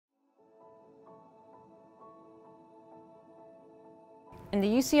In the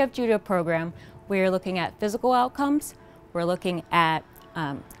UCF Judo Program, we're looking at physical outcomes, we're looking at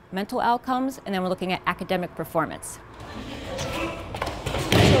mental outcomes, and then we're looking at academic performance.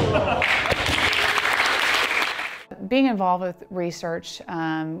 Being involved with research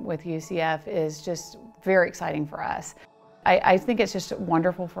with UCF is just very exciting for us. I think it's just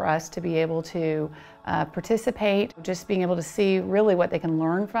wonderful for us to be able to participate, just being able to see really what they can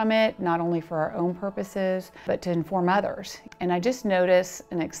learn from it, not only for our own purposes, but to inform others. And I just notice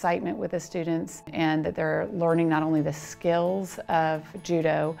an excitement with the students, and that they're learning not only the skills of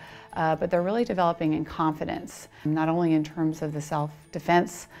judo, but they're really developing in confidence, not only in terms of the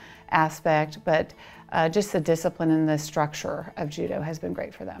self-defense aspect, but just the discipline and the structure of judo has been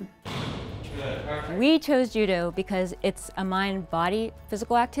great for them. We chose judo because it's a mind-body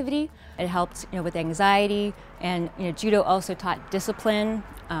physical activity. It helps, with anxiety, and judo also taught discipline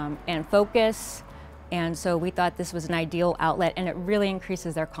and focus, and so we thought this was an ideal outlet, and it really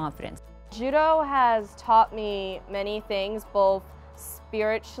increases their confidence. Judo has taught me many things, both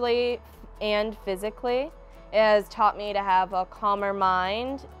spiritually and physically. It has taught me to have a calmer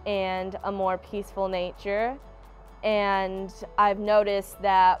mind and a more peaceful nature. And I've noticed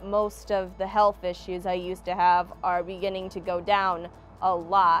that most of the health issues I used to have are beginning to go down a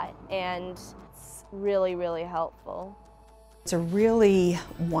lot, and it's really, really helpful. It's a really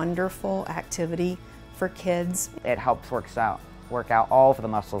wonderful activity for kids. It helps work out all of the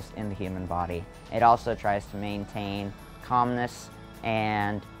muscles in the human body. It also tries to maintain calmness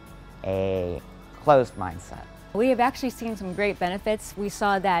and a closed mindset. We have actually seen some great benefits. We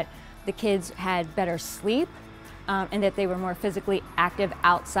saw that the kids had better sleep, and that they were more physically active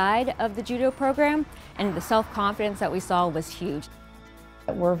outside of the judo program, and the self-confidence that we saw was huge.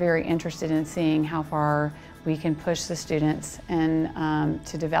 We're very interested in seeing how far we can push the students and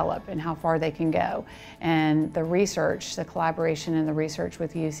to develop, and how far they can go. And the research, the collaboration and the research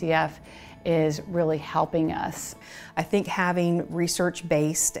with UCF is really helping us. I think having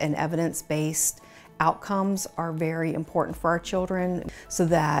research-based and evidence-based outcomes are very important for our children, so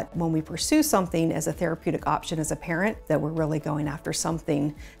that when we pursue something as a therapeutic option as a parent, that we're really going after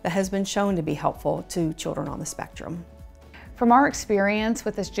something that has been shown to be helpful to children on the spectrum. From our experience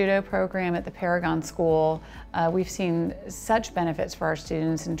with this judo program at the Paragon School, we've seen such benefits for our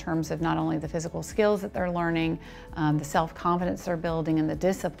students in terms of not only the physical skills that they're learning, the self-confidence they're building, and the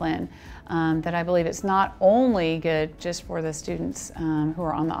discipline, that I believe it's not only good just for the students who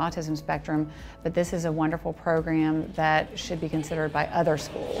are on the autism spectrum, but this is a wonderful program that should be considered by other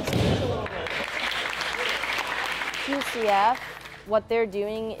schools. UCF, what they're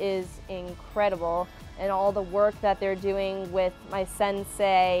doing is incredible, and all the work that they're doing with my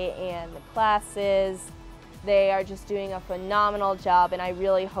sensei and the classes, they are just doing a phenomenal job, and I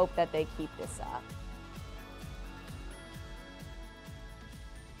really hope that they keep this up.